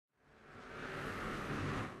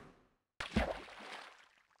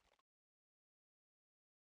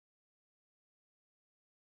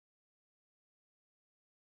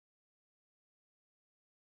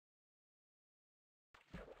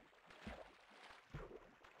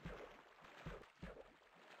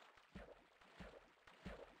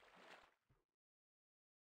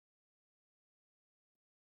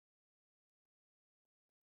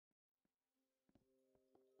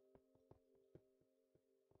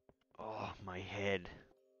head.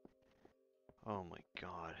 Oh my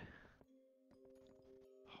god.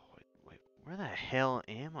 Oh, wait, where the hell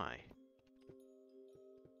am I?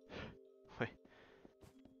 Wait,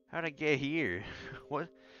 how'd I get here? What?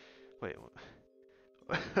 Wait,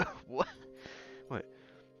 what? Wait,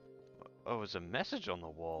 oh, there's a message on the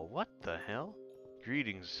wall. What the hell?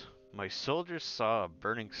 Greetings. My soldiers saw a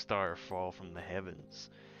burning star fall from the heavens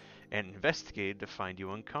and investigated to find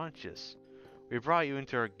you unconscious. We brought you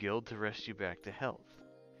into our guild to rescue back to health.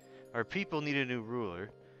 Our people need a new ruler,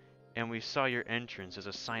 and we saw your entrance as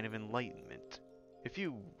a sign of enlightenment. If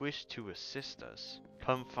you wish to assist us,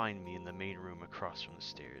 come find me in the main room across from the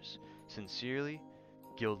stairs. Sincerely,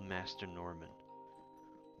 Guildmaster Norman.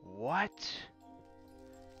 What?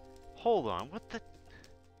 Hold on, what the...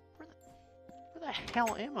 Where the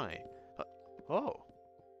hell am I? Oh.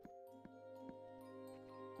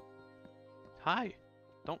 Hi.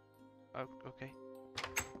 Don't... Oh, okay.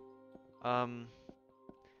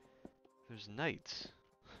 There's knights.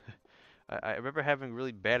 I remember having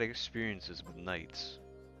really bad experiences with knights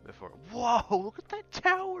before. Whoa, look at that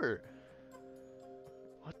tower!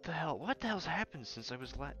 What the hell? What the hell's happened since I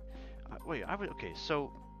was wait, okay,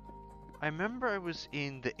 so I remember I was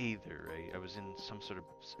in the Aether, right? I was in some sort of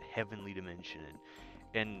heavenly dimension,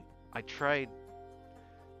 and I tried,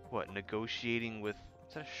 what, negotiating with,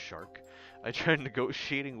 is that a shark? I tried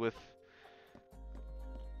negotiating with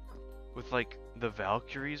like the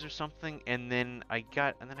Valkyries or something, and then I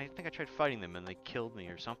think I tried fighting them and they killed me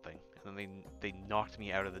or something, and then they knocked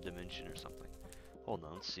me out of the dimension or something. Hold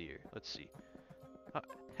on, let's see here. Let's see.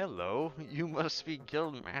 Hello, you must be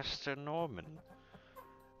Guildmaster Norman.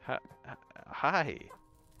 Hi.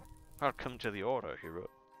 Welcome to the order, hero.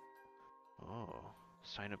 Oh,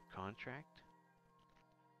 sign up contract?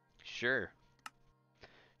 Sure.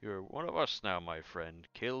 You're one of us now, my friend.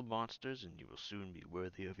 Kill monsters and you will soon be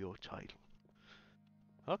worthy of your title.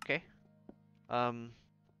 Okay.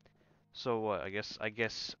 So what? I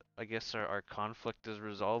guess our conflict is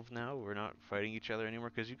resolved now. We're not fighting each other anymore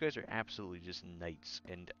because you guys are absolutely just knights.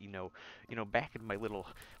 And back in my little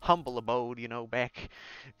humble abode, back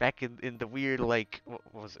in the weird, like, what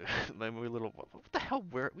was it? My weird little, what the hell?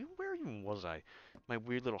 Where even was I? My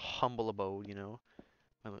weird little humble abode,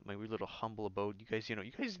 my weird little humble abode. You guys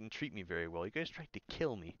didn't treat me very well. You guys tried to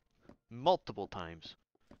kill me multiple times.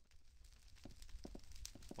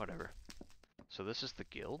 Whatever. So this is the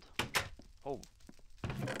guild. Oh.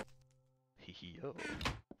 Yo.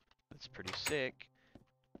 That's pretty sick.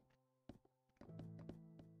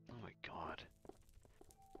 Oh my god.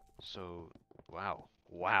 So, wow.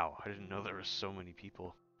 Wow, I didn't know there were so many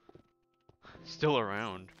people still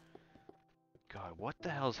around. God, what the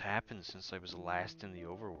hell's happened since I was last in the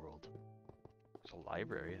overworld? There's a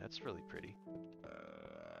library, that's really pretty.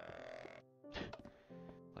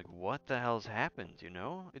 Like, what the hell's happened, you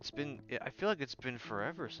know? I feel like it's been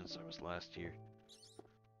forever since I was last here.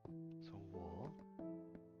 So, wall.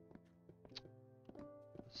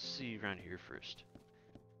 Let's see around here first.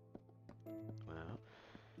 Wow.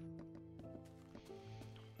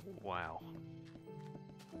 Wow.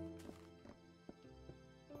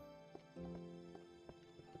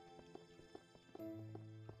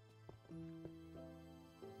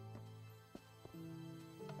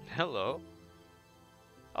 Hello.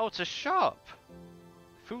 Oh, it's a shop.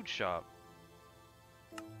 Food shop.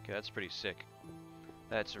 Okay, that's pretty sick.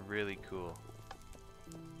 That's really cool.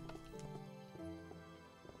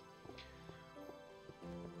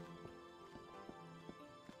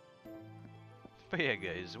 But yeah,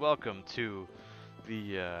 guys, welcome to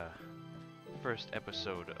the first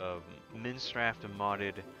episode of Minceraft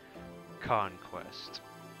modded Conquest,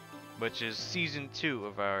 which is season 2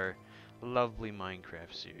 of our lovely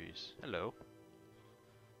Minecraft series. Hello.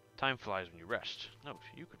 Time flies when you rest. No,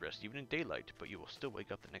 you could rest even in daylight, but you will still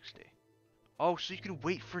wake up the next day. Oh, so you can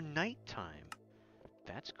wait for nighttime.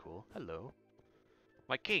 That's cool. Hello.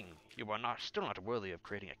 My king, you are still not worthy of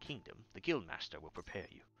creating a kingdom. The guildmaster will prepare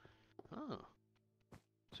you. Oh.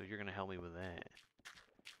 So you're gonna help me with that.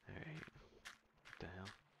 Alright. What the hell?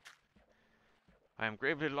 I am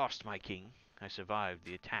gravely lost, my king. I survived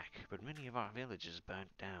the attack, but many of our villages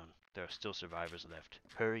burnt down. There are still survivors left.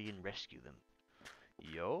 Hurry and rescue them.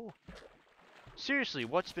 Yo? Seriously,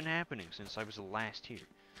 what's been happening since I was last here?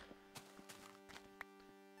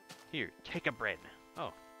 Here, take a bread.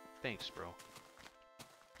 Oh, thanks, bro.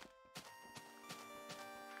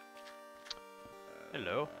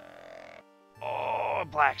 Hello. Oh, a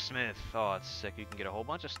blacksmith. Oh, that's sick. You can get a whole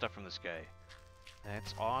bunch of stuff from this guy.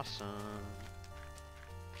 That's awesome.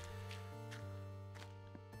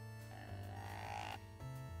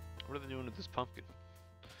 What are they doing with this pumpkin?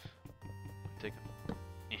 Take him.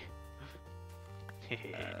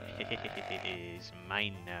 It's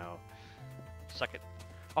mine now. Suck it.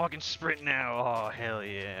 Oh, I can sprint now. Oh, hell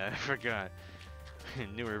yeah. I forgot.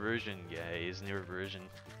 Newer version, guys. Newer version.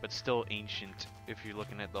 But still ancient if you're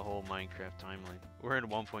looking at the whole Minecraft timeline. We're in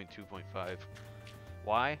 1.2.5.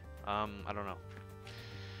 Why? I don't know.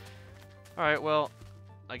 Alright, well,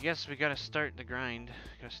 I guess we gotta start the grind.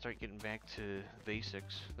 Gotta start getting back to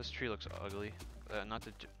basics. This tree looks ugly. Not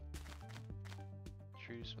the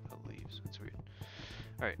trees without leaves. That's weird.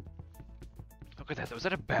 Alright. Look at that. Was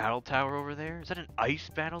that a battle tower over there? Is that an ice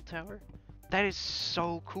battle tower? That is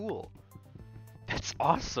so cool. That's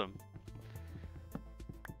awesome.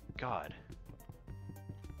 God.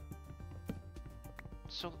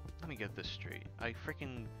 So, let me get this straight. I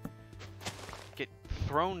freaking get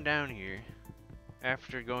thrown down here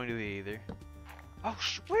after going to the Aether. Oh,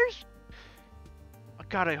 where's... Oh,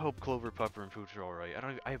 God, I hope Clover, Pupper, and Pooch are alright.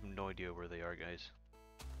 I have no idea where they are, guys.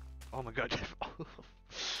 Oh my God. Different.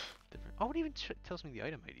 Oh, it even tells me the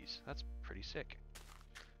item IDs. That's pretty sick.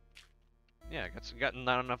 Yeah, gotten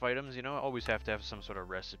not enough items, you know? I always have to have some sort of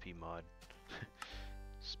recipe mod.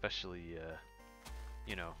 Especially,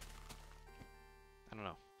 you know, I don't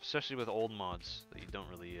know. Especially with old mods that you don't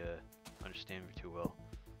really understand too well.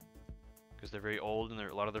 Because they're very old and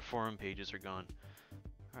a lot of their forum pages are gone.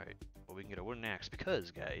 Alright, well we can get a wooden axe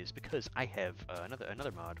because, guys, because I have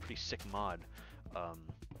another mod, pretty sick mod.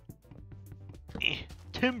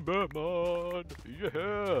 Timber mod!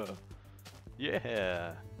 Yeah!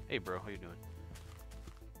 Yeah! Hey bro, how you doing?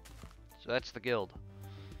 So that's the guild.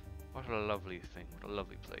 What a lovely thing, what a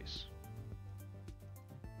lovely place.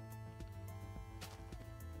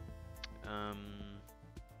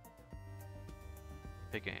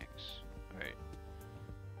 Pickaxe. Alright.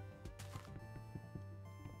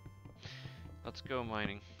 Let's go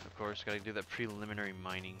mining, of course. Gotta do that preliminary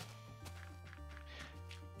mining.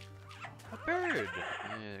 A bird!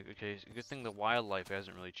 Yeah, okay, good thing the wildlife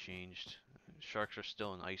hasn't really changed. Sharks are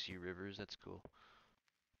still in icy rivers, that's cool.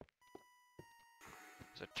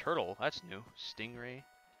 It's a turtle, that's new. Stingray,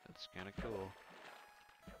 that's kinda cool.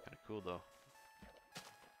 Kinda cool though.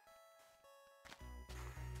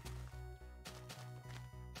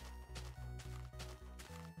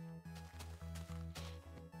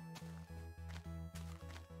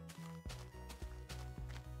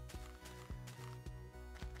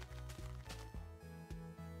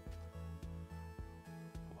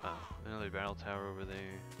 Wow, another battle tower over there.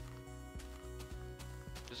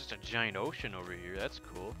 There's just a giant ocean over here, that's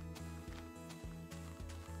cool.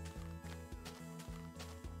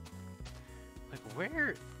 Like,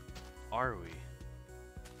 where are we?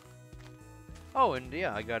 Oh, and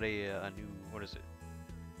yeah, I got a new, what is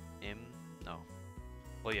it? No.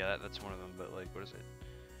 Well, yeah, that's one of them, but like, what is it?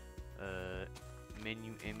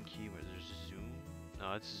 Menu M key, where there's zoom?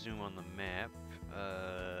 No, it's zoom on the map.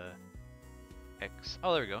 X.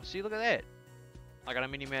 Oh, there we go. See, look at that. I got a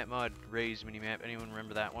mini-map mod, Ray's mini-map. Anyone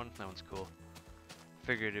remember that one? That one's cool.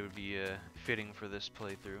 Figured it would be fitting for this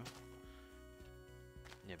playthrough.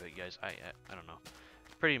 Yeah, but guys, I don't know.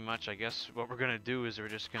 Pretty much, I guess what we're gonna do is we're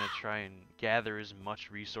just gonna try and gather as much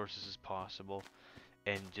resources as possible,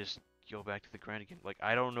 and just go back to the grind again. Like,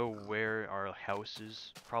 I don't know where our house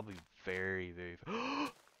is. Probably very, very.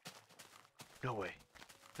 No way.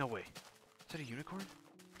 No way. Is that a unicorn?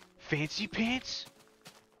 Fancy pants?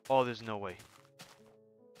 Oh, there's no way.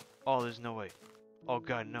 Oh, there's no way. Oh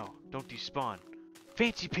god, no. Don't despawn.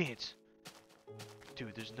 Fancy pants!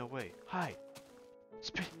 Dude, there's no way. Hi.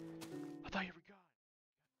 I thought you were gone.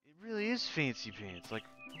 It really is Fancy Pants. Like,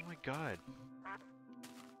 oh my god.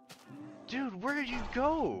 Dude, where did you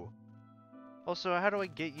go? Also, how do I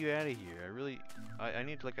get you out of here? I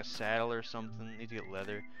need like a saddle or something. I need to get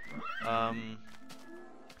leather.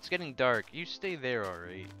 It's getting dark. You stay there,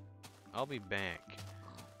 alright? I'll be back.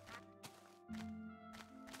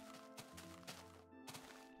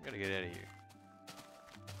 Gotta get out of here.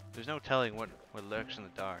 There's no telling what lurks in the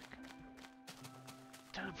dark.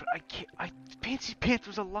 Dude, but I can't. Fancy Pants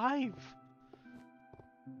was alive!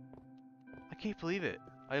 I can't believe it.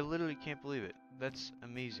 I literally can't believe it. That's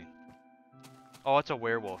amazing. Oh, it's a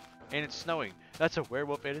werewolf. And it's snowing. That's a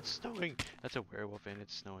werewolf and it's snowing. That's a werewolf and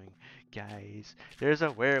it's snowing. Guys, there's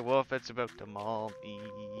a werewolf that's about to maul me.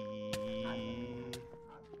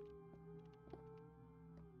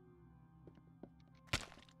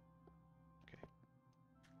 Okay.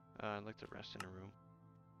 I'd like to rest in a room.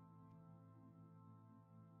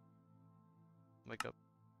 Wake up.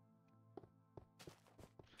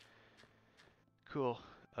 Cool.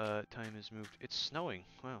 Time has moved. It's snowing.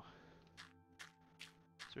 Wow.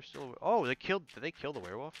 Is there still oh, did they kill the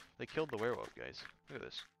werewolf? They killed the werewolf, guys. Look at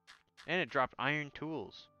this. And it dropped iron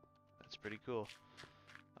tools. That's pretty cool.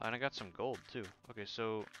 And I got some gold too. Okay,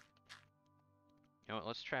 so you know what?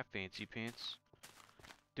 Let's trap Fancy Pants.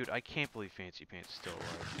 Dude, I can't believe Fancy Pants is still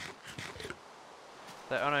alive.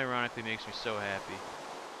 That unironically makes me so happy.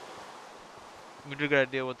 We do gotta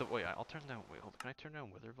deal with the. Wait, I'll turn down. Wait, hold on. Can I turn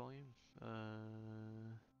down weather volume?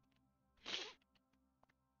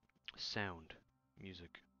 Sound,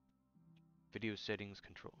 music, video settings,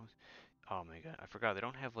 controls. Oh my god, I forgot. They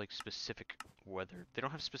don't have like specific weather. They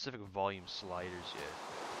don't have specific volume sliders yet.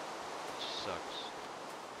 Which sucks.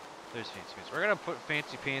 There's Fancy Pants. We're gonna put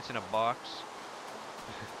Fancy Pants in a box.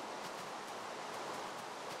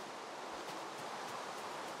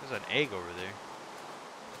 There's an egg over there.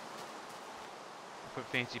 Put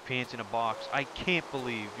Fancy Pants in a box. I can't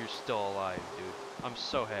believe you're still alive, dude. I'm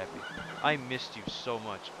so happy. I missed you so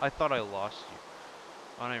much. I thought I lost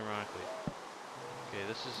you. Unironically. Okay,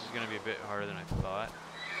 this is gonna be a bit harder than I thought.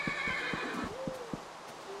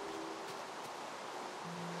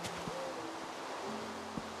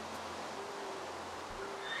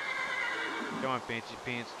 Come on, Fancy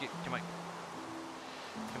Pants. Come on.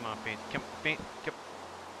 Come on, Fancy. Come,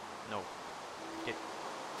 no.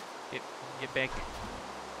 Get back here.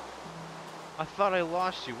 I thought I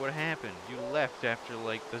lost you. What happened? You left after,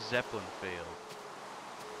 like, the Zeppelin failed.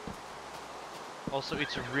 Also,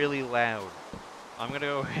 it's really loud. I'm gonna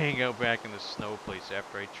go hang out back in the snow place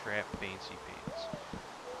after I trap Fancy Pants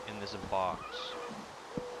in this box.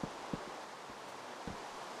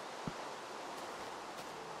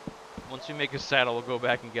 Once we make a saddle, we'll go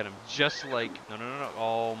back and get him. Just like... No.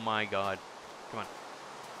 Oh my god. Come on.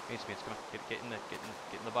 Fancy Pants, come on. Get in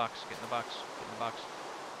the box. Get in the box.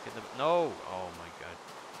 No! Oh my god.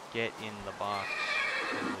 Get in the box,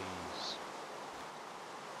 please.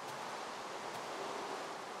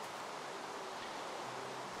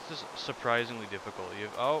 This is surprisingly difficult.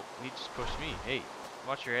 Oh, he just pushed me. Hey,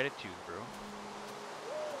 watch your attitude, bro.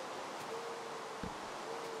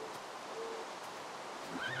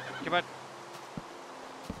 Come on.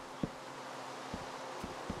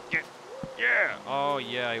 Yeah! Oh,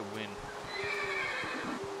 yeah, I win.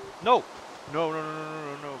 No! No.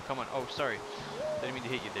 Come on. Oh, sorry. Didn't mean to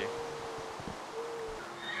hit you there.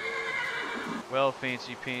 Well,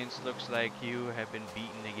 Fancy Pants, looks like you have been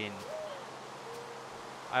beaten again.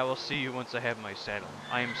 I will see you once I have my saddle.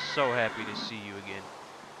 I am so happy to see you again.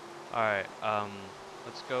 Alright,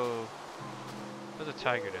 let's go. There's a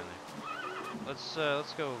tiger down there. Let's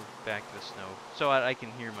go back to the snow so I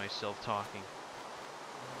can hear myself talking.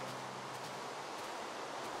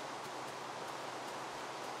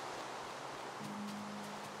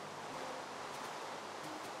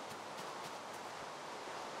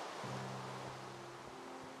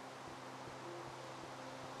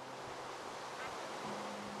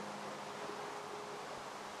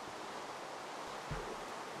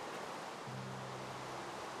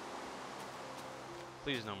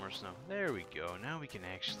 Please no more snow. There we go. Now we can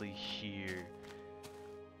actually hear.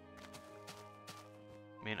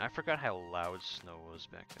 Man, I forgot how loud snow was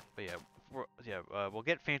back then. But yeah, we'll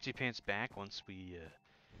get Fancy Pants back once we,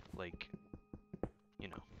 like, you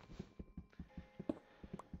know,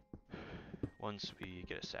 once we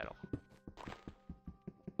get a saddle.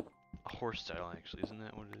 A horse saddle, actually. Isn't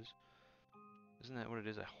that what it is? Isn't that what it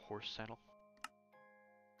is? A horse saddle?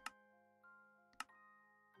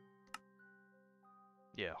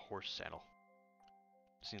 Yeah, horse saddle.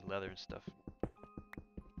 Just need leather and stuff.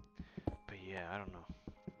 But yeah, I don't know.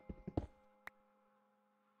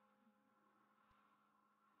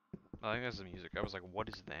 Oh, I think that's the music. I was like, what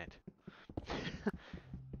is that?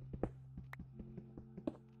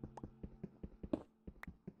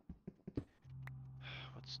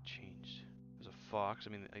 What's changed? There's a fox. I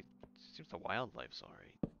mean, it seems the wildlife's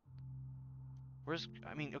alright.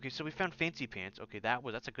 I mean, okay, so we found Fancy Pants. Okay,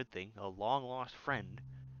 that's a good thing. A long lost friend.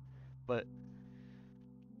 But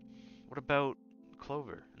what about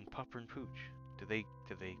Clover and Pupper and Pooch? Did they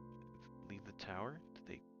leave the tower?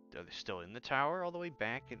 Are they still in the tower all the way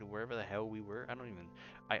back into wherever the hell we were?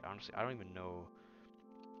 I honestly don't even know.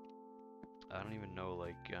 I don't even know,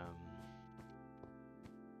 like,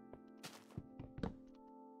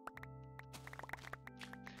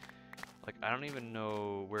 I don't even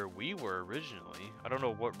know where we were originally. I don't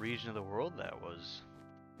know what region of the world that was.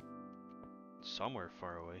 Somewhere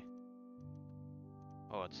far away.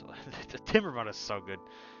 Oh, the timber mod is so good.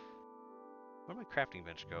 Where'd my crafting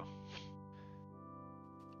bench go?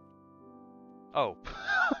 Oh,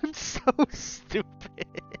 I'm so stupid.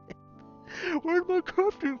 Where'd my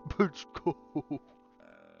crafting bench go?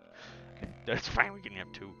 Okay, that's fine, we can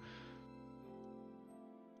have two.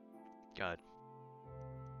 God.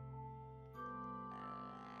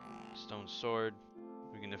 Stone sword.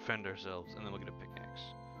 We can defend ourselves, and then we'll get a pickaxe.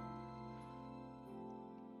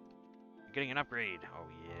 Getting an upgrade. Oh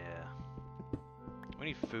yeah. We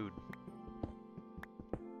need food.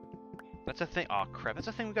 That's a thing. Oh crap. That's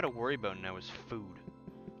a thing we gotta worry about now is food.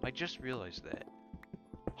 I just realized that.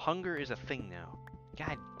 Hunger is a thing now.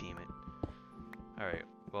 God damn it. Alright.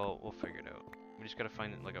 Well, we'll figure it out. We just gotta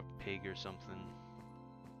find like a pig or something.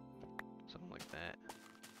 Something like that.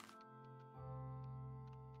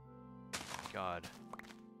 God.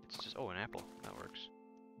 It's just... Oh, an apple. That works.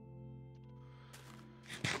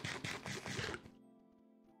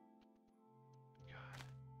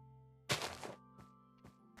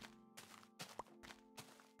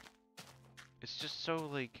 It's just so,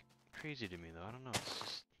 like, crazy to me, though. I don't know. It's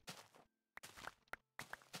just...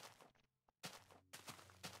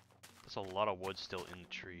 There's a lot of wood still in the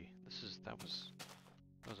tree. That was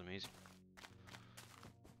amazing.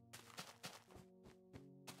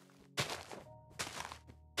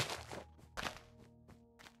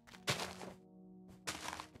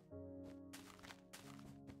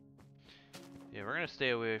 Yeah, we're gonna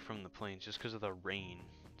stay away from the plains just because of the rain.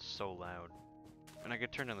 It's so loud. And I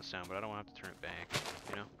could turn down the sound, but I don't want to have to turn it back,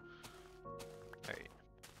 you know? Alright.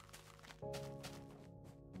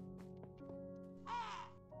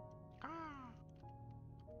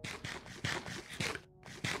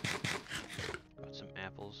 Got some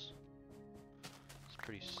apples. It's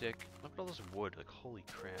pretty sick. Look at all this wood, like holy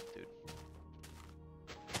crap, dude.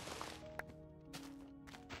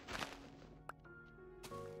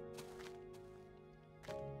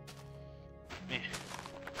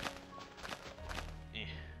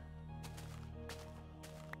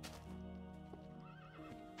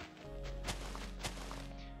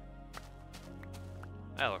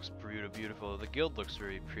 That looks beautiful. The guild looks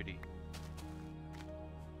very pretty.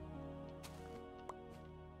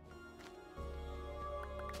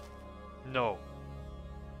 No.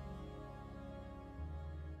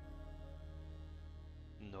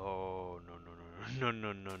 No.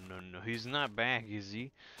 He's not back, is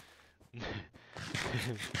he?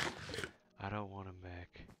 I don't want him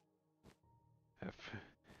back.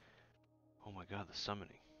 Oh my god, the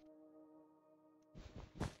summoning.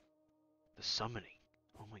 The summoning.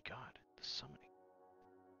 Oh my god, the summoning.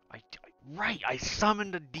 Right, I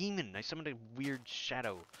summoned a demon. I summoned a weird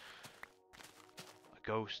shadow. A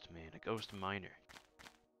ghost, man. A ghost miner.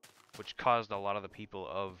 Which caused a lot of the people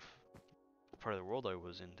of the part of the world I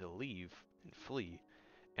was in to leave and flee.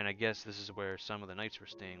 And I guess this is where some of the knights were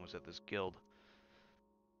staying, was at this guild.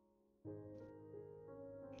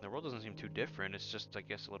 The world doesn't seem too different. It's just, I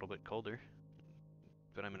guess, a little bit colder.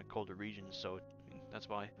 But I'm in a colder region, so I mean, that's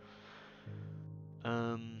why. What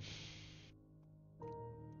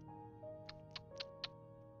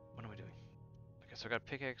am I doing? Okay, so I got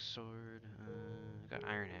pickaxe, sword, I got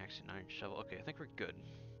iron axe and iron shovel. Okay, I think we're good.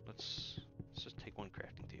 Let's just take one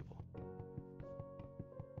crafting table.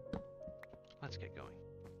 Let's get going.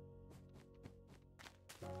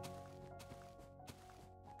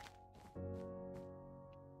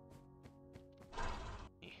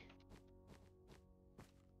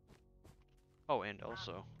 Oh, and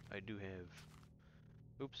also, I do have...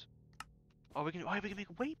 Oops. Oh, we can make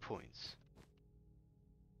waypoints!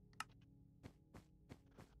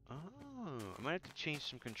 Oh, I might have to change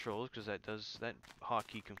some controls, because that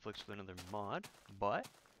hotkey conflicts with another mod, but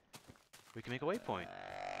we can make a waypoint.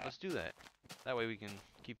 Let's do that. That way we can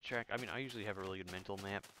keep track. I mean, I usually have a really good mental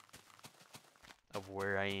map of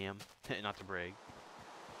where I am. Not to brag,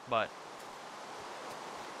 but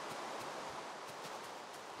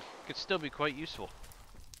it could still be quite useful.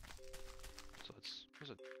 So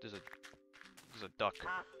there's a duck,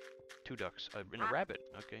 2 ducks, and a rabbit.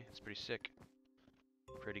 Okay, it's pretty sick.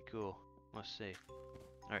 Pretty cool, must say.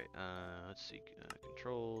 All right, let's see,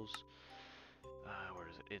 controls. Where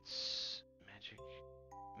is it? It's magic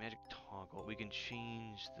toggle. We can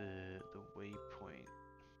change the waypoint.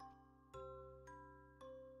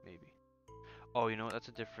 Maybe. Oh, you know what? That's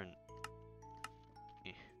a different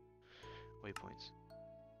waypoints.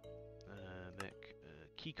 Back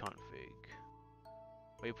key config.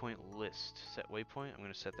 Waypoint list. Set waypoint. I'm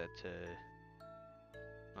gonna set that to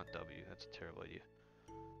not W. That's a terrible idea.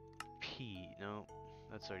 P. No,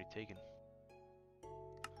 that's already taken.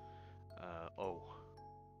 O.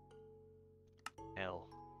 L.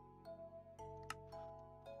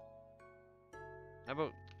 How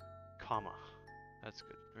about comma? That's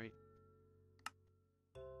good, right?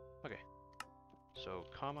 Okay. So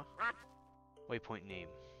comma. Waypoint name.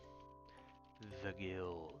 The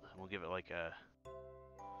Guild. We'll give it like a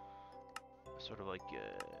sort of like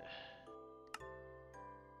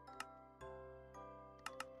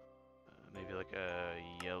maybe like a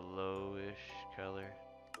yellowish color.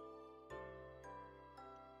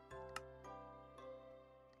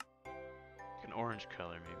 Like an orange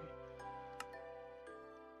color, maybe.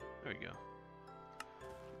 There we go.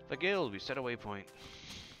 The guild, we set a waypoint.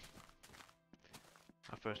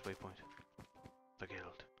 Our first waypoint. The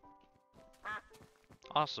guild.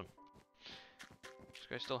 Awesome. This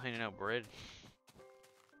guy's still handing out bread.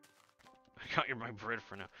 I got my bread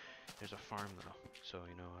for now. There's a farm though, so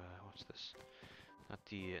you know, what's this? Oh,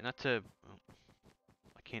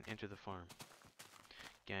 I can't enter the farm.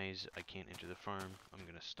 Guys, I can't enter the farm. I'm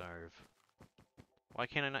gonna starve. Why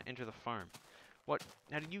can't I not enter the farm? What?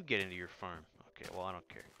 How did you get into your farm? Okay, well, I don't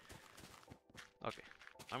care. Okay,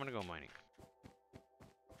 I'm gonna go mining.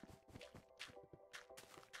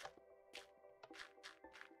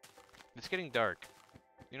 It's getting dark.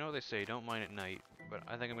 You know what they say, don't mine at night, but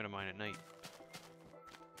I think I'm gonna mine at night.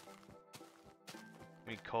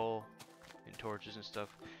 We need coal and torches and stuff.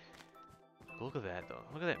 Look at that though.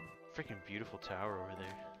 Look at that freaking beautiful tower over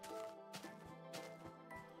there.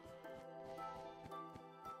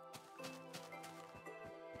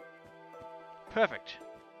 Perfect.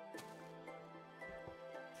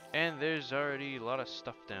 And there's already a lot of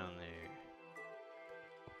stuff down there.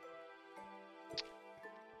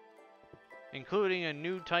 Including a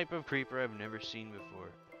new type of creeper I've never seen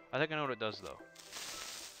before. I think I know what it does though.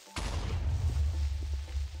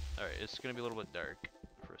 Alright, it's gonna be a little bit dark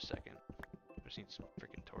for a second. I just need some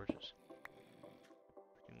freaking torches.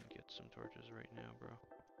 I can get some torches right now, bro.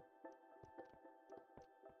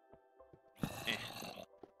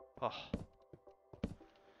 Oh.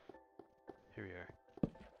 Here we are.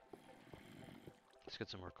 Let's get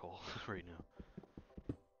some more coal right now.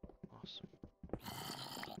 Awesome.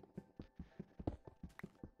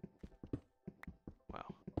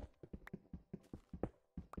 Wow.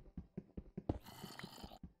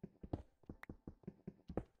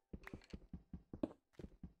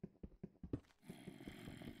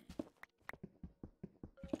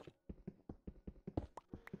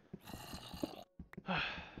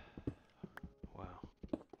 Wow.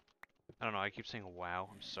 I don't know, I keep saying wow,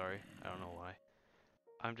 I'm sorry. I don't know why.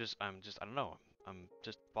 I don't know. I'm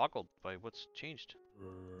just boggled by what's changed.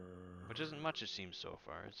 Which isn't much, it seems, so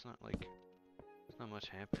far. It's not like, there's not much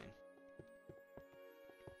happening.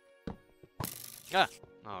 Ah!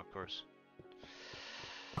 Oh, of course.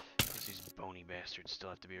 Guess these bony bastards still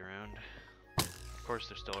have to be around. Of course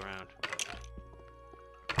they're still around.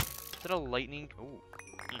 Is that a lightning? Ooh.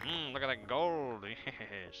 Look at that gold!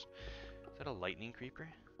 Yes! Is that a lightning creeper?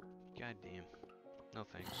 God damn. No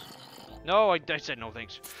thanks. No, I said no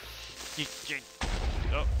thanks.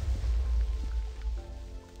 Oh.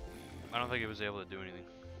 I don't think it was able to do anything.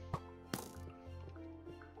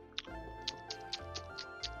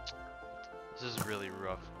 This is really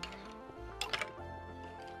rough.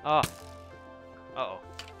 Ah. Uh-oh.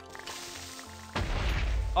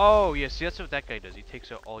 Oh, yeah, see, that's what that guy does. He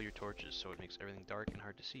takes out all your torches, so it makes everything dark and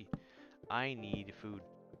hard to see. I need food.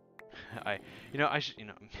 I should,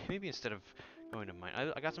 maybe instead of going to mine,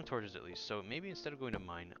 I got some torches at least, so maybe instead of going to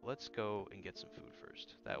mine, let's go and get some food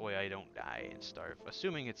first. That way I don't die and starve,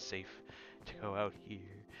 assuming it's safe to go out here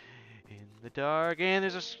in the dark. And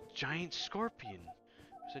there's a giant scorpion.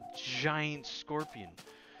 There's a giant scorpion.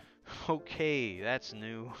 Okay, that's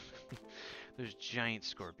new. There's giant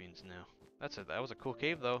scorpions now. That was a cool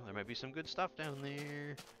cave though. There might be some good stuff down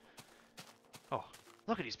there. Oh,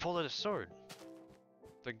 look at he's pulled out a sword.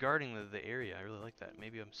 They're guarding the area. I really like that.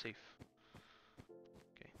 Maybe I'm safe.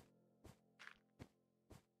 Okay.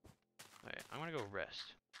 Alright, I'm gonna go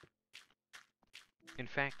rest. In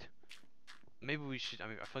fact, maybe we should. I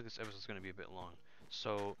feel like this episode's gonna be a bit long.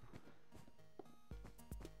 So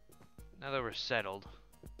now that we're settled,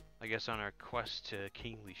 I guess on our quest to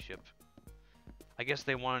kinglyship, I guess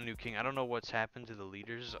they want a new king. I don't know what's happened to the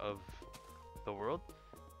leaders of the world,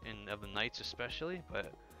 and of the knights especially,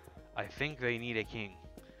 but I think they need a king.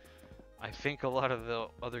 I think a lot of the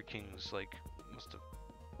other kings, like, must have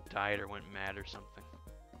died or went mad or something.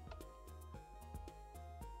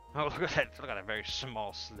 Oh, look at that. Look at that very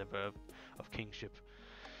small sliver of kingship.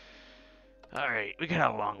 Alright, we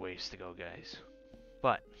got a long ways to go, guys.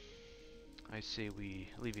 But I say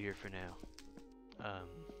we leave it here for now.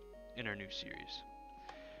 In our new series.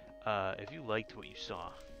 If you liked what you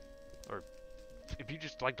saw, or if you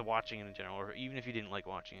just liked watching it in general, or even if you didn't like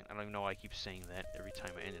watching it, I don't even know why I keep saying that every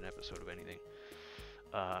time I end an episode of anything.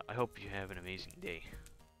 I hope you have an amazing day.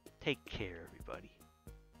 Take care, everybody.